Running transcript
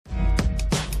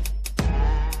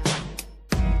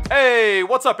Hey,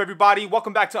 what's up everybody?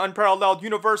 Welcome back to Unparalleled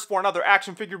Universe for another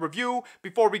action figure review.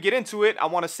 Before we get into it, I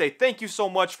want to say thank you so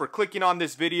much for clicking on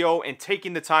this video and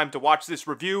taking the time to watch this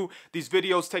review. These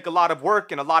videos take a lot of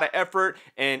work and a lot of effort,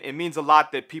 and it means a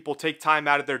lot that people take time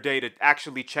out of their day to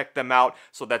actually check them out.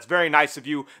 So that's very nice of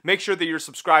you. Make sure that you're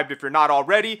subscribed if you're not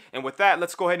already. And with that,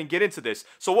 let's go ahead and get into this.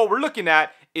 So what we're looking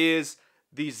at is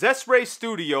the XESRAY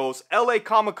Studios LA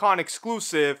Comic-Con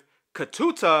exclusive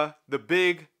Katuta the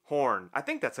Big Horn. I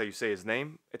think that's how you say his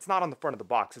name. It's not on the front of the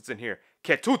box. It's in here.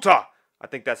 Ketuta. I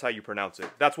think that's how you pronounce it.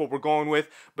 That's what we're going with.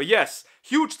 But yes,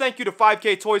 huge thank you to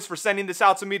 5K Toys for sending this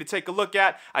out to me to take a look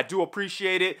at. I do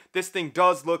appreciate it. This thing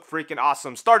does look freaking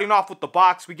awesome. Starting off with the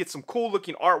box, we get some cool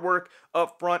looking artwork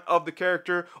up front of the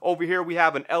character. Over here, we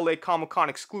have an LA Comic-Con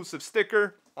exclusive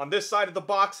sticker. On this side of the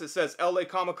box, it says LA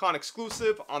Comic-Con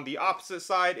exclusive. On the opposite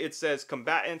side, it says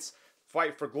Combatants,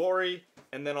 Fight for Glory.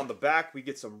 And then on the back, we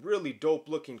get some really dope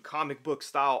looking comic book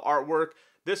style artwork.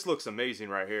 This looks amazing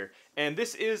right here. And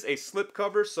this is a slip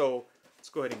cover, so let's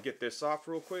go ahead and get this off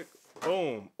real quick.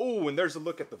 Boom. Ooh, and there's a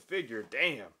look at the figure.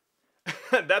 Damn.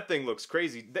 That thing looks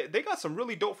crazy. They got some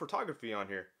really dope photography on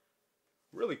here.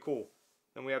 Really cool.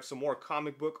 Then we have some more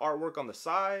comic book artwork on the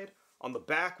side. On the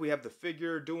back, we have the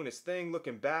figure doing his thing,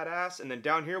 looking badass. And then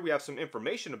down here, we have some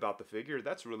information about the figure.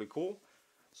 That's really cool.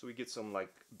 So we get some like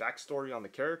backstory on the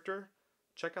character.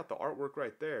 Check out the artwork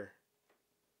right there.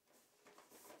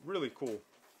 Really cool.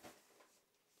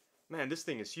 Man, this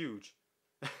thing is huge.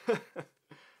 But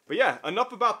yeah,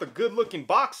 enough about the good looking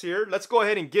box here. Let's go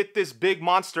ahead and get this big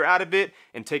monster out of it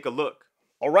and take a look.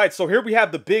 Alright, so here we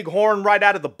have the big horn right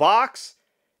out of the box.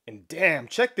 And damn,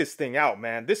 check this thing out,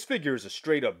 man. This figure is a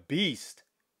straight up beast.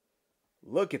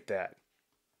 Look at that.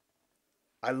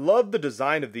 I love the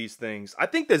design of these things. I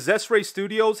think the XESRAY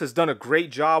Studios has done a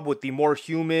great job with the more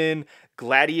human,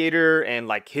 gladiator, and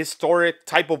like historic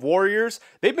type of warriors.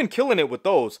 They've been killing it with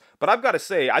those. But I've got to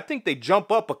say, I think they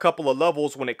jump up a couple of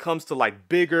levels when it comes to like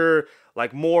bigger,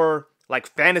 like more like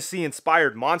fantasy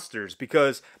inspired monsters,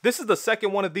 because this is the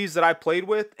second one of these that I played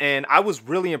with and I was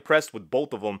really impressed with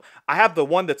both of them. I have the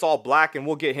one that's all black and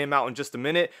we'll get him out in just a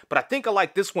minute, but I think I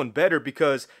like this one better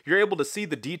because you're able to see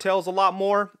the details a lot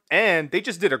more, and they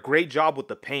just did a great job with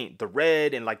the paint, the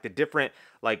red and like the different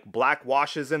like black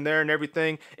washes in there and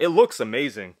everything. It looks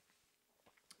amazing.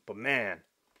 But man,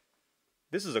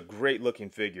 this is a great looking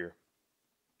figure.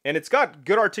 And it's got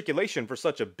good articulation for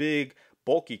such a big,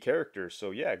 bulky character.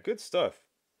 So yeah, good stuff.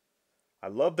 I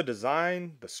love the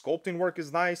design. The sculpting work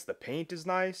is nice. The paint is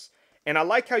nice. And I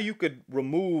like how you could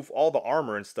remove all the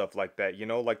armor and stuff like that. You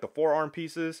know, like the forearm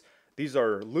pieces. These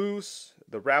are loose.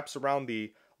 The wraps around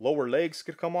the lower legs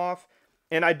could come off.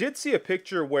 And I did see a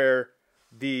picture where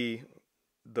the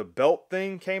belt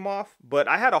thing came off. But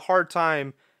I had a hard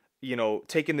time, you know,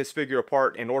 taking this figure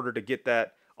apart in order to get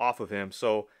that off of him.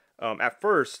 So at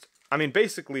first, I mean,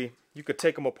 basically, you could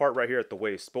take them apart right here at the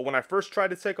waist. But when I first tried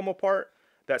to take them apart,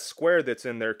 that square that's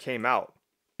in there came out.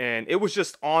 And it was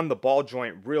just on the ball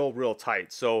joint real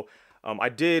tight. So I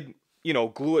did, you know,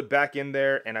 glue it back in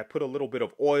there. And I put a little bit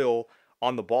of oil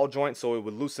on the ball joint so it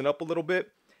would loosen up a little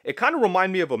bit. It kind of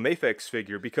reminded me of a Mafex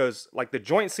figure because like the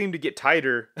joint seemed to get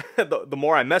tighter the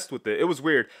more I messed with it. It was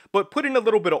weird. But putting a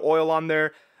little bit of oil on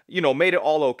there, you know, made it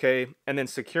all okay. And then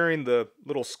securing the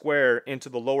little square into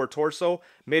the lower torso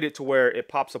made it to where it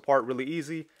pops apart really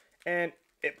easy. And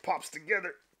it pops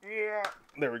together. Yeah,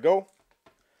 there we go.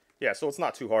 Yeah, so it's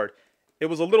not too hard. It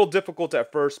was a little difficult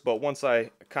at first, but once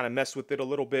I kind of messed with it a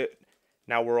little bit,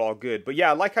 now we're all good. But yeah,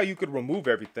 I like how you could remove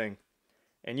everything.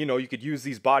 And, you know, you could use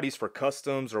these bodies for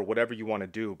customs or whatever you want to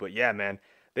do. But yeah, man,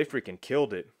 they freaking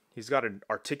killed it. He's got an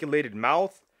articulated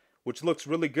mouth, which looks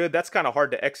really good. That's kind of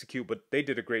hard to execute, but they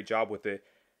did a great job with it.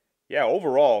 Yeah,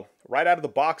 overall, right out of the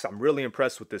box, I'm really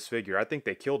impressed with this figure. I think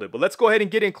they killed it. But let's go ahead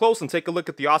and get in close and take a look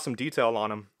at the awesome detail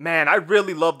on him. Man, I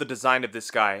really love the design of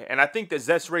this guy. And I think that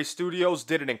XESRAY Studios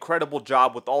did an incredible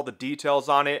job with all the details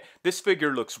on it. This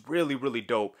figure looks really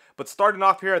dope. But starting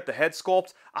off here at the head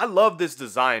sculpt, I love this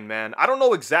design, man. I don't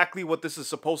know exactly what this is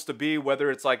supposed to be,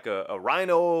 whether it's like a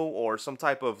rhino or some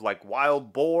type of like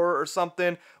wild boar or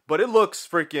something. But it looks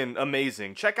freaking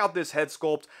amazing. Check out this head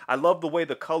sculpt. I love the way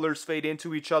the colors fade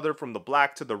into each other from the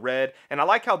black to the red. And I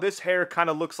like how this hair kind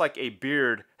of looks like a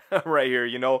beard right here,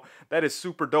 you know. That is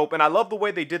super dope. And I love the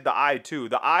way they did the eye too.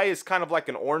 The eye is kind of like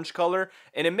an orange color.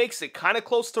 And it makes it kind of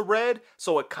close to red.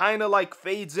 So it kind of like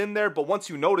fades in there. But once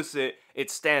you notice it,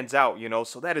 it stands out, you know.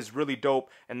 So that is really dope.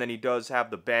 And then he does have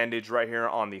the bandage right here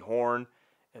on the horn.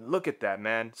 And look at that,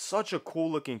 man. Such a cool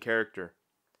looking character.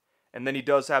 And then he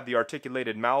does have the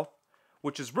articulated mouth,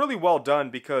 which is really well done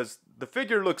because the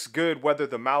figure looks good whether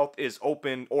the mouth is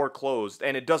open or closed,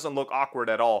 and it doesn't look awkward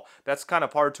at all. That's kind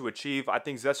of hard to achieve. I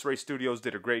think XESRAY Studios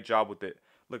did a great job with it.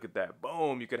 Look at that.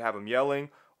 Boom. You could have him yelling,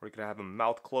 or you could have him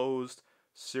mouth closed.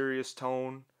 Serious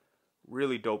tone.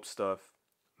 Really dope stuff.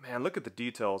 Man, look at the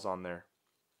details on there.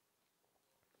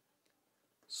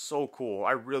 So cool.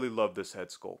 I really love this head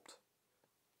sculpt.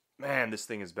 Man, this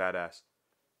thing is badass.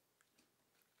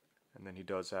 And then he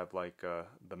does have like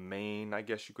the mane, I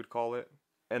guess you could call it.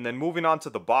 And then moving on to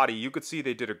the body, you could see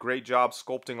they did a great job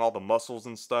sculpting all the muscles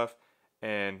and stuff.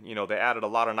 And, you know, they added a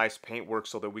lot of nice paintwork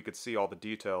so that we could see all the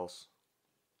details.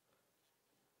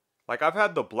 Like, I've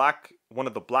had one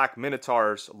of the black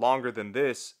Minotaurs longer than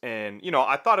this. And, you know,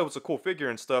 I thought it was a cool figure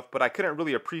and stuff, but I couldn't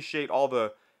really appreciate all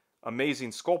the amazing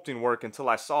sculpting work until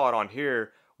I saw it on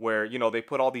here, where, you know, they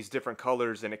put all these different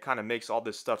colors and it kind of makes all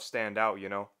this stuff stand out, you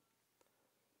know.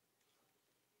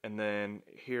 And then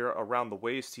here around the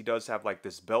waist, he does have like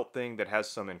this belt thing that has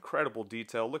some incredible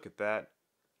detail. Look at that.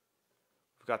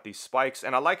 We've got these spikes,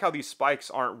 and I like how these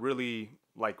spikes aren't really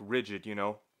like rigid, you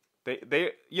know.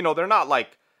 You know, they're not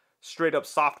like straight up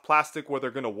soft plastic where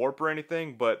they're going to warp or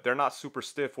anything, but they're not super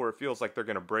stiff where it feels like they're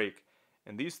going to break.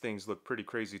 And these things look pretty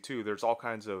crazy too. There's all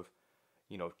kinds of,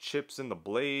 you know, chips in the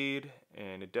blade,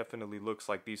 and it definitely looks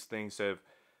like these things have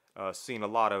seen a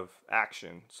lot of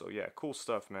action. So yeah, cool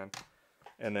stuff, man.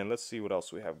 And then let's see what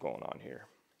else we have going on here.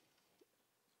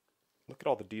 Look at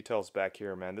all the details back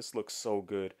here, man. This looks so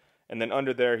good. And then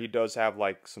under there, he does have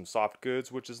like some soft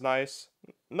goods, which is nice.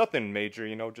 Nothing major,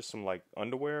 you know, just some like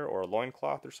underwear or a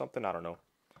loincloth or something. I don't know.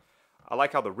 I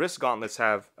like how the wrist gauntlets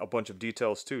have a bunch of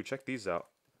details too. Check these out.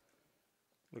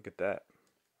 Look at that.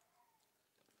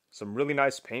 Some really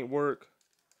nice paintwork.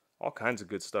 All kinds of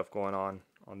good stuff going on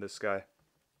this guy.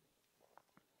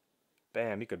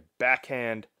 Bam, he could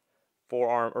backhand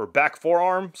forearm or back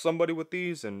forearm somebody with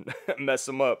these and mess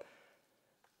them up.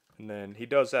 And then he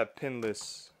does have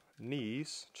pinless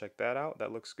knees. Check that out.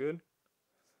 That looks good.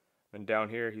 And down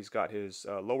here he's got his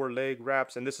lower leg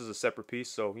wraps, and this is a separate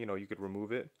piece, so you know you could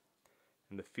remove it.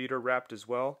 And the feet are wrapped as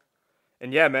well.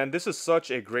 And yeah, man, this is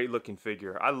such a great looking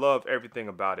figure. I love everything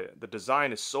about it. The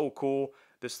design is so cool.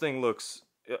 This thing looks,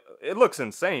 it looks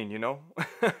insane, you know.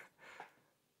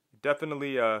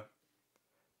 Definitely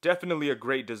a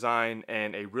great design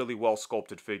and a really well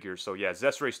sculpted figure. So yeah,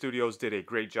 XESRAY Studios did a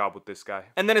great job with this guy.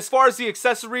 And then as far as the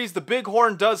accessories, the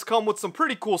Bighorn does come with some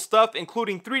pretty cool stuff,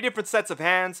 including 3 different sets of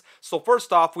hands. So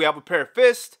first off, we have a pair of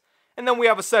fists, and then we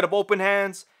have a set of open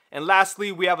hands, and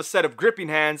lastly, we have a set of gripping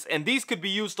hands, and these could be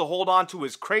used to hold on to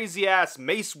his crazy ass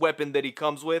mace weapon that he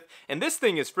comes with. And this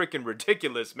thing is freaking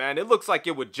ridiculous, man. It looks like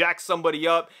it would jack somebody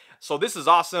up. So this is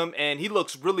awesome, and he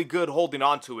looks really good holding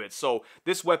on to it. So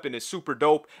this weapon is super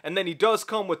dope. And then he does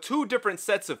come with 2 different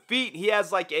sets of feet. He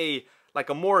has like a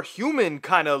more human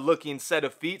kind of looking set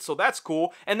of feet, so that's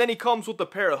cool. And then he comes with a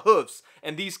pair of hoofs,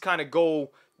 and these kind of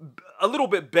go a little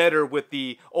bit better with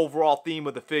the overall theme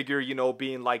of the figure, you know,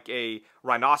 being like a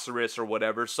rhinoceros or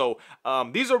whatever. So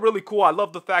these are really cool. I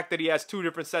love the fact that he has 2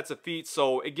 different sets of feet,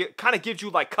 so it kind of gives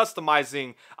you like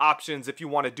customizing options if you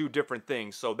want to do different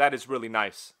things. So that is really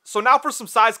nice. So now for some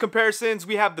size comparisons,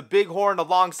 we have the Bighorn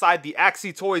alongside the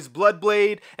Axie Toys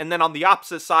Bloodblade, and then on the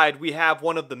opposite side we have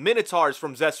one of the Minotaurs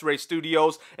from XESRAY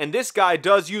Studios, and this guy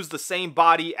does use the same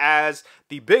body as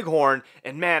the Bighorn,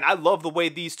 and man, I love the way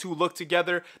these two look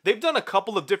together. They've done a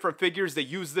couple of different figures that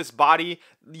use this body,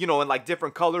 you know, in like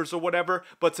different colors or whatever,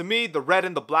 but to me, the red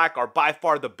and the black are by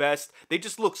far the best. They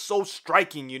just look so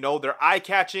striking, you know, they're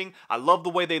eye-catching. I love the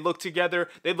way they look together.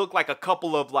 They look like a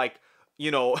couple of like, you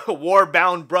know,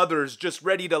 war-bound brothers just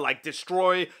ready to like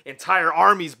destroy entire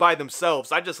armies by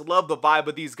themselves. I just love the vibe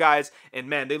of these guys, and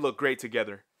man, they look great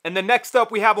together. And then next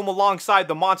up, we have him alongside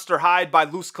the Monster Hide by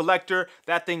Loose Collector.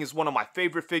 That thing is one of my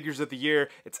favorite figures of the year.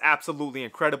 It's absolutely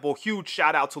incredible. Huge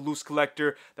shout out to Loose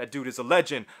Collector. That dude is a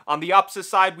legend. On the opposite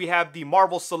side, we have the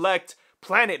Marvel Select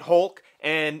Planet Hulk,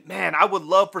 and man, I would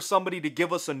love for somebody to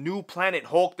give us a new Planet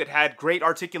Hulk that had great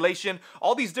articulation.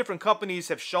 All these different companies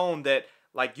have shown that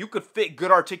like you could fit good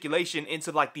articulation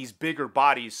into like these bigger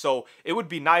bodies, so it would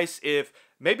be nice if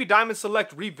maybe Diamond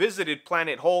Select revisited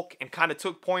Planet Hulk and kind of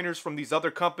took pointers from these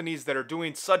other companies that are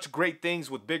doing such great things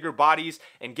with bigger bodies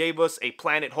and gave us a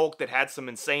Planet Hulk that had some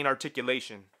insane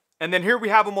articulation. And then here we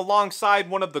have him alongside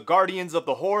one of the Guardians of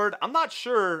the Horde. I'm not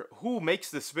sure who makes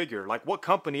this figure, like what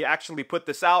company actually put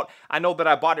this out. I know that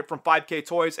I bought it from 5K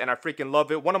Toys and I freaking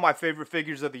love it. One of my favorite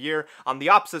figures of the year. On the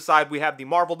opposite side, we have the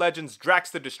Marvel Legends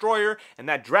Drax the Destroyer, and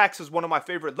that Drax is one of my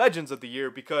favorite Legends of the year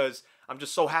because I'm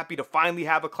just so happy to finally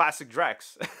have a classic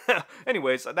Drax.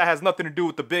 Anyways, that has nothing to do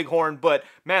with the Bighorn, but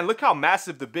man, look how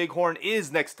massive the Bighorn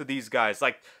is next to these guys.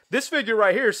 Like, this figure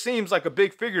right here seems like a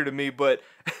big figure to me, but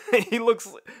he looks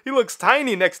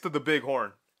tiny next to the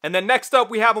Bighorn. And then next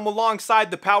up, we have him alongside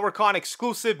the PowerCon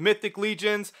exclusive Mythic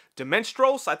Legions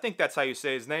Demonstros. I think that's how you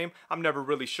say his name. I'm never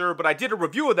really sure, but I did a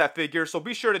review of that figure, so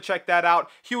be sure to check that out.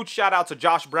 Huge shout out to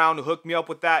Josh Brown who hooked me up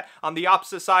with that. On the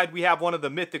opposite side, we have one of the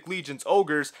Mythic Legions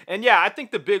Ogres. And yeah, I think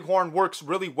the Bighorn works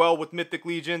really well with Mythic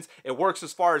Legions. It works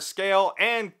as far as scale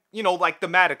and, you know, like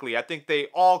thematically. I think they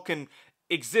all can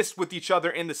exist with each other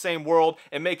in the same world.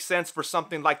 It makes sense for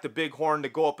something like the Bighorn to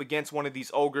go up against one of these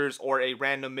ogres or a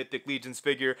random Mythic Legions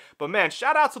figure. But man,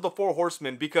 shout out to the Four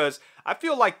Horsemen, because I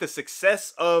feel like the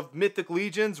success of Mythic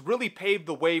Legions really paved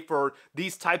the way for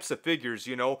these types of figures,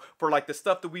 you know, for like the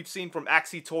stuff that we've seen from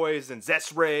Axie Toys and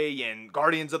XESRAY and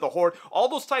Guardians of the Horde. All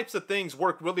those types of things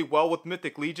work really well with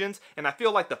Mythic Legions, and I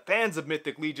feel like the fans of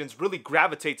Mythic Legions really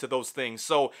gravitate to those things.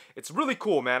 So it's really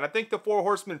cool, man. I think the Four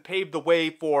Horsemen paved the way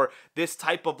for this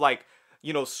type of, like,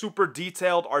 you know, super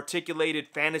detailed, articulated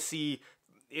fantasy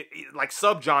like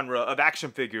subgenre of action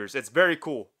figures. It's very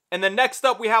cool. And then next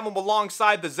up, we have him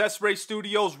alongside the XESRAY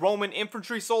Studios Roman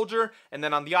Infantry Soldier. And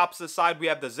then on the opposite side, we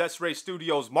have the XESRAY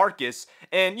Studios Marcus.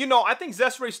 And, you know, I think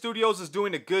XESRAY Studios is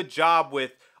doing a good job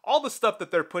with all the stuff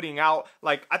that they're putting out.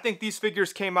 Like, I think these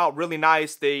figures came out really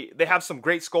nice. They have some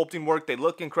great sculpting work. They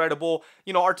look incredible.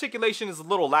 You know, articulation is a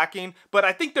little lacking, but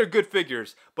I think they're good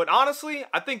figures. But honestly,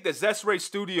 I think that XESRAY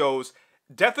Studios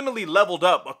definitely leveled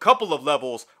up a couple of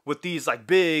levels with these like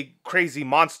big crazy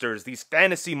monsters, these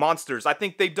fantasy monsters. I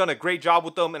think they've done a great job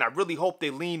with them, and I really hope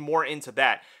they lean more into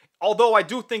that. Although I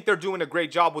do think they're doing a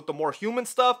great job with the more human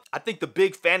stuff, I think the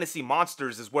big fantasy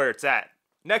monsters is where it's at.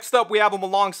 Next up, we have him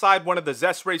alongside one of the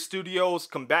XESRAY Studios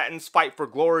Combatants Fight for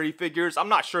Glory figures. I'm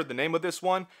not sure the name of this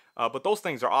one, but those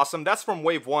things are awesome. That's from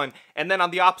Wave 1. And then on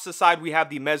the opposite side, we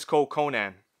have the Mezco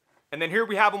Conan. And then here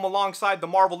we have him alongside the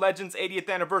Marvel Legends 80th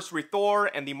Anniversary Thor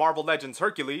and the Marvel Legends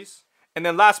Hercules. And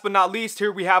then last but not least,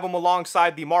 here we have him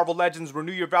alongside the Marvel Legends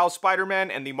Renew Your Vows Spider-Man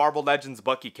and the Marvel Legends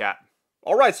Bucky Cap.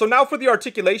 Alright, so now for the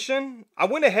articulation. I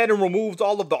went ahead and removed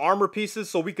all of the armor pieces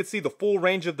so we could see the full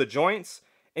range of the joints.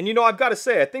 And you know, I've got to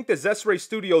say, I think that XESRAY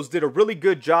Studios did a really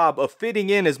good job of fitting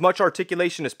in as much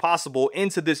articulation as possible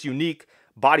into this unique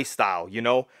body style, you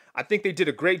know? I think they did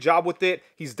a great job with it.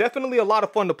 He's definitely a lot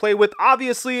of fun to play with.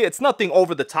 Obviously, it's nothing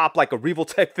over the top like a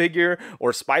Revoltech figure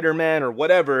or Spider-Man or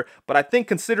whatever, but I think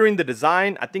considering the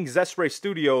design, I think XESRAY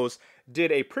Studios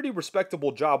did a pretty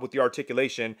respectable job with the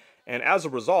articulation, and as a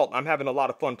result, I'm having a lot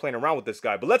of fun playing around with this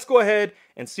guy. But let's go ahead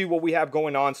and see what we have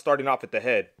going on, starting off at the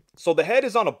head. So the head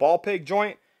is on a ball peg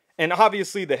joint, and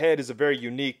obviously the head is a very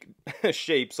unique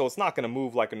shape, so it's not going to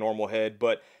move like a normal head,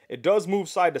 but it does move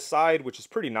side to side, which is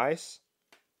pretty nice.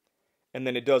 And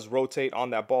then it does rotate on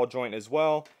that ball joint as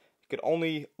well. You could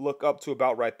only look up to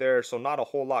about right there, so not a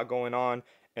whole lot going on.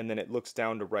 And then it looks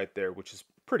down to right there, which is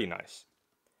pretty nice.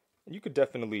 You could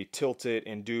definitely tilt it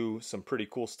and do some pretty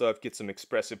cool stuff, get some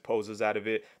expressive poses out of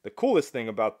it. The coolest thing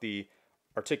about the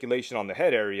articulation on the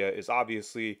head area is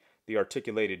obviously the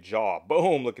articulated jaw.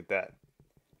 Boom, look at that.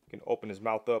 You can open his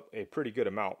mouth up a pretty good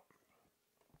amount.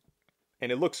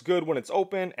 And it looks good when it's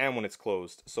open and when it's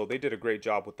closed. So they did a great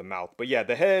job with the mouth. But yeah,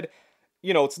 the head,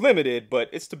 you know, it's limited, but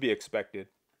it's to be expected.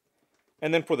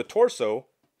 And then for the torso,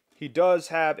 he does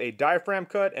have a diaphragm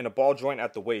cut and a ball joint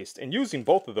at the waist. And using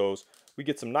both of those, we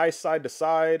get some nice side to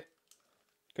side.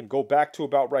 Can go back to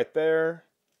about right there.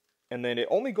 And then it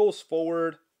only goes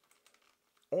forward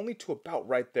only to about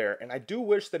right there. And I do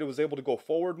wish that it was able to go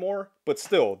forward more, but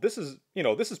still, this is, you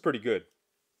know, this is pretty good.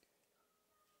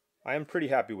 I am pretty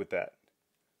happy with that.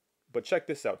 But check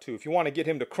this out too. If you want to get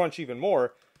him to crunch even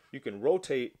more, you can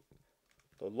rotate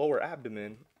the lower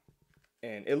abdomen,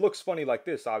 and it looks funny like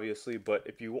this, obviously, but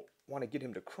if you want to get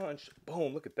him to crunch,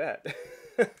 boom, look at that.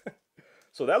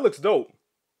 So that looks dope.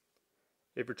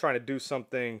 If you're trying to do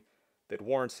something that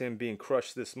warrants him being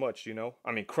crushed this much, you know?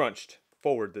 I mean, crunched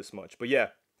forward this much. But yeah,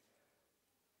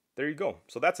 there you go.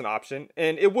 So that's an option.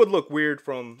 And it would look weird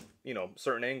from, you know,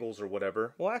 certain angles or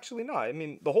whatever. Well, actually not. I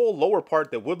mean, the whole lower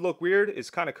part that would look weird is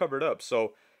kind of covered up.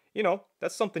 So, you know,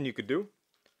 that's something you could do.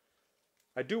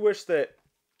 I do wish that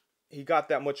he got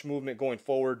that much movement going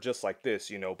forward just like this,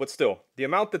 you know, but still, the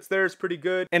amount that's there is pretty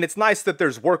good. And it's nice that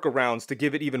there's workarounds to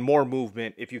give it even more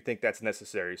movement if you think that's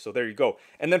necessary. So there you go.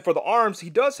 And then for the arms, he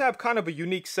does have kind of a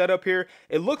unique setup here.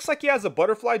 It looks like he has a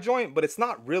butterfly joint, but it's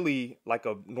not really like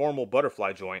a normal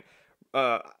butterfly joint.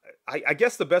 I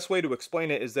guess the best way to explain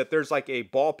it is that there's like a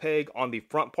ball peg on the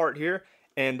front part here,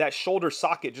 and that shoulder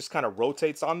socket just kind of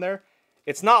rotates on there.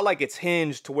 it's not like it's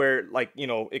hinged to where, like, you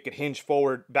know, it could hinge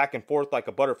forward, back and forth like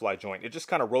a butterfly joint. It just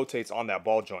kind of rotates on that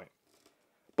ball joint.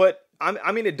 But,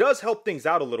 I mean, it does help things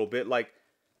out a little bit. Like,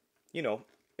 you know,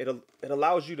 it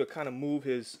allows you to kind of move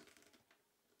his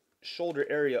shoulder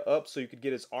area up so you could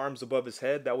get his arms above his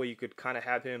head. That way you could kind of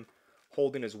have him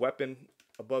holding his weapon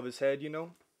above his head, you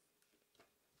know.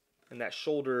 And that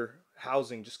shoulder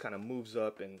housing just kind of moves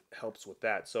up and helps with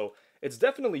that. So it's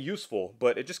definitely useful,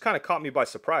 but it just kind of caught me by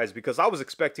surprise because I was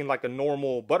expecting like a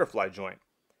normal butterfly joint.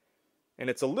 And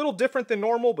it's a little different than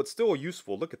normal, but still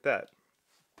useful. Look at that.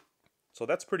 So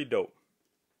that's pretty dope.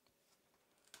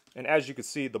 And as you can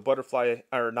see, the butterfly,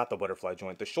 or not the butterfly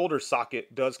joint, the shoulder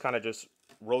socket does kind of just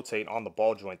rotate on the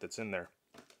ball joint that's in there.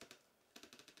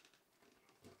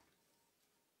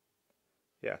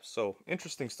 Yeah, so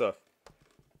interesting stuff.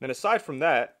 Then aside from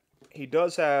that, he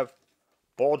does have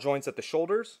ball joints at the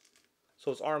shoulders.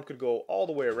 So his arm could go all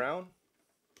the way around.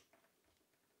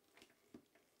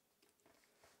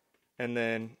 And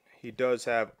then he does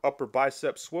have upper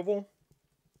bicep swivel.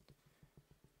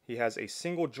 He has a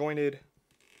single jointed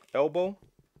elbow,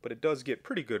 but it does get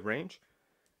pretty good range.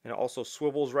 And it also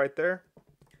swivels right there.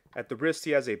 At the wrist,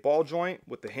 he has a ball joint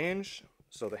with the hinge.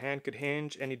 So the hand could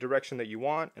hinge any direction that you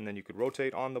want, and then you could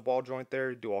rotate on the ball joint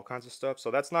there, do all kinds of stuff. So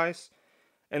that's nice.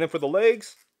 And then for the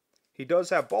legs, he does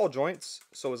have ball joints,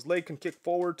 so his leg can kick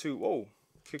forward to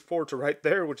right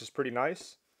there, which is pretty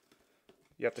nice.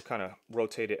 You have to kind of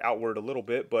rotate it outward a little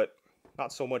bit, but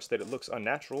not so much that it looks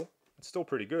unnatural. It's still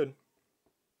pretty good.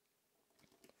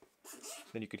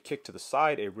 Then you could kick to the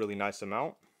side a really nice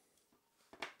amount.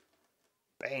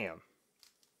 Bam.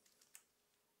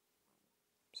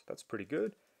 So that's pretty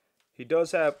good. He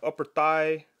does have upper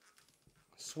thigh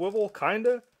swivel,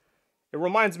 kinda. It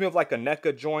reminds me of like a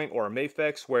NECA joint or a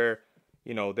Mafex where,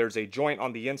 you know, there's a joint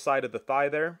on the inside of the thigh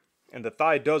there. And the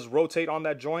thigh does rotate on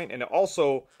that joint. And it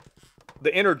also,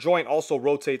 the inner joint also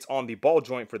rotates on the ball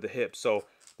joint for the hip. So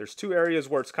there's two areas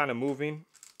where it's kind of moving,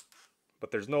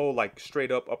 but there's no like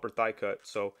straight up upper thigh cut.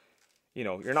 So, you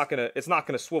know, it's not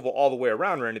gonna swivel all the way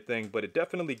around or anything, but it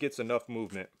definitely gets enough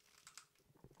movement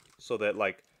so that,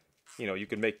 like, you know, you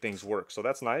can make things work. So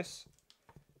that's nice.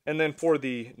 And then for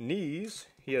the knees,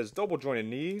 he has double jointed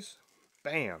knees.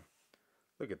 Bam.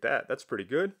 Look at that. That's pretty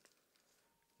good.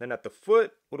 Then at the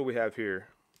foot, what do we have here?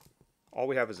 All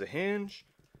we have is a hinge.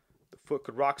 The foot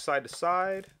could rock side to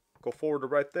side, go forward to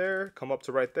right there, come up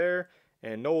to right there,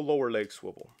 and no lower leg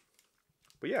swivel.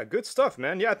 But yeah, good stuff,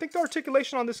 man. Yeah, I think the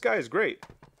articulation on this guy is great.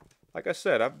 Like I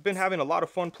said, I've been having a lot of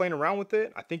fun playing around with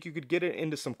it. I think you could get it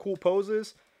into some cool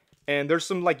poses. And there's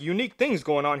some like unique things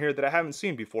going on here that I haven't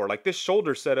seen before. Like this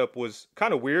shoulder setup was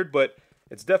kind of weird, but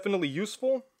it's definitely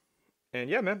useful.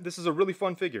 And yeah, man, this is a really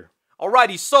fun figure.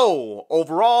 Alrighty, so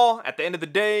overall, at the end of the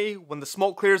day, when the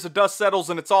smoke clears, the dust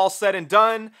settles, and it's all said and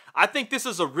done, I think this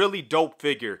is a really dope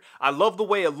figure. I love the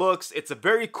way it looks. It's a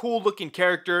very cool looking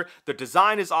character. The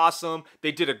design is awesome.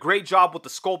 They did a great job with the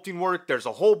sculpting work. There's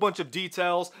a whole bunch of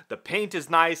details. The paint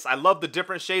is nice. I love the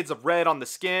different shades of red on the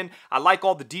skin. I like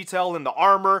all the detail in the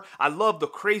armor. I love the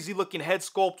crazy looking head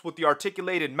sculpt with the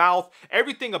articulated mouth.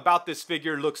 Everything about this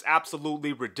figure looks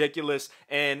absolutely ridiculous.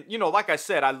 And, you know, like I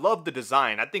said, I love the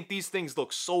design. I think these things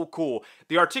look so cool.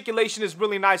 The articulation is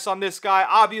really nice on this guy.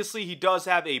 Obviously, he does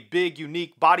have a big,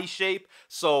 unique body shape.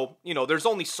 So, you know, there's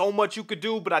only so much you could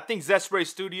do, but I think XESRAY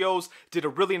Studios did a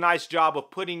really nice job of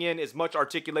putting in as much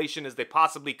articulation as they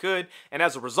possibly could. And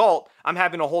as a result, I'm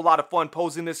having a whole lot of fun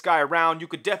posing this guy around. You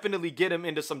could definitely get him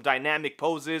into some dynamic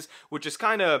poses, which is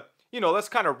kind of, you know, that's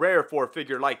kind of rare for a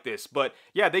figure like this. But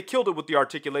yeah, they killed it with the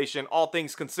articulation, all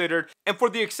things considered. And for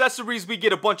the accessories, we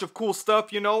get a bunch of cool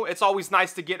stuff, you know. It's always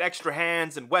nice to get extra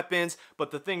hands and weapons.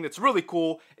 But the thing that's really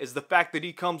cool is the fact that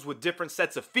he comes with different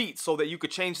sets of feet so that you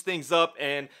could change things up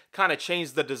and kind of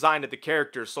change the design of the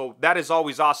character. So that is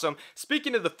always awesome.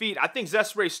 Speaking of the feet, I think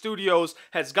XESRAY Studios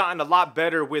has gotten a lot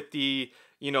better with the,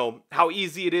 you know, how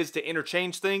easy it is to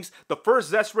interchange things. The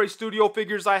first XESRAY Studio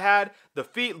figures I had, the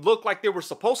feet looked like they were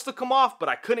supposed to come off, but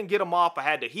I couldn't get them off. I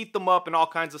had to heat them up and all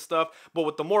kinds of stuff. But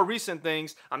with the more recent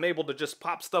things, I'm able to just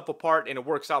pop stuff apart and it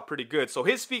works out pretty good. So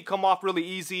his feet come off really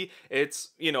easy. It's,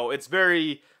 you know, it's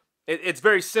very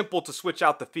simple to switch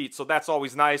out the feet, so that's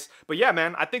always nice. But yeah,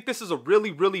 man, I think this is a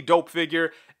really, really dope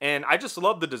figure, and I just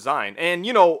love the design. And,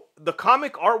 you know, the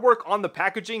comic artwork on the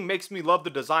packaging makes me love the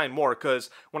design more, because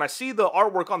when I see the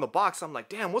artwork on the box, I'm like,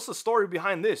 damn, what's the story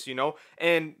behind this, you know?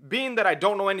 And being that I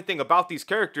don't know anything about these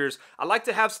characters, I like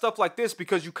to have stuff like this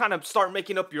because you kind of start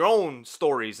making up your own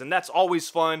stories, and that's always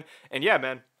fun. And yeah,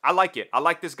 man, I like it. I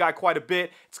like this guy quite a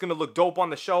bit. It's going to look dope on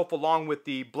the shelf along with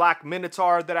the Black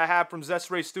Minotaur that I have from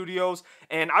XESRAY Studios.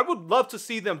 And I would love to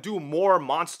see them do more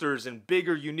monsters and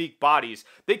bigger, unique bodies.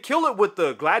 They kill it with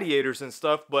the gladiators and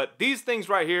stuff, but these things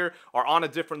right here are on a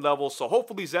different level. So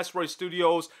hopefully XESRAY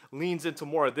Studios leans into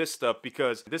more of this stuff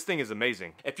because this thing is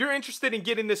amazing. If you're interested in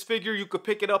getting this figure, you could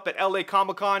pick it up at LA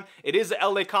Comic-Con. It is a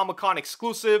LA Comic-Con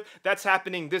exclusive. That's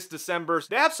happening this December.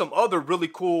 They have some other really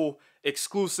cool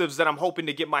exclusives that I'm hoping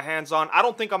to get my hands on. I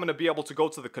don't think I'm going to be able to go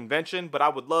to the convention, but I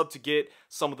would love to get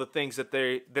some of the things that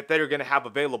they're going to have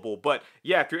available. But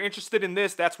yeah, if you're interested in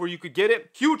this, that's where you could get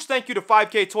it. Huge thank you to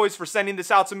 5K Toys for sending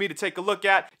this out to me to take a look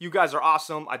at. You guys are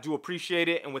awesome. I do appreciate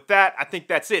it. And with that, I think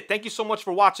that's it. Thank you so much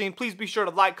for watching. Please be sure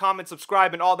to like, comment,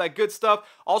 subscribe, and all that good stuff.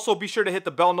 Also, be sure to hit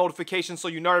the bell notification so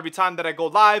you know every time that I go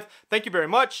live. Thank you very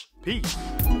much. Peace.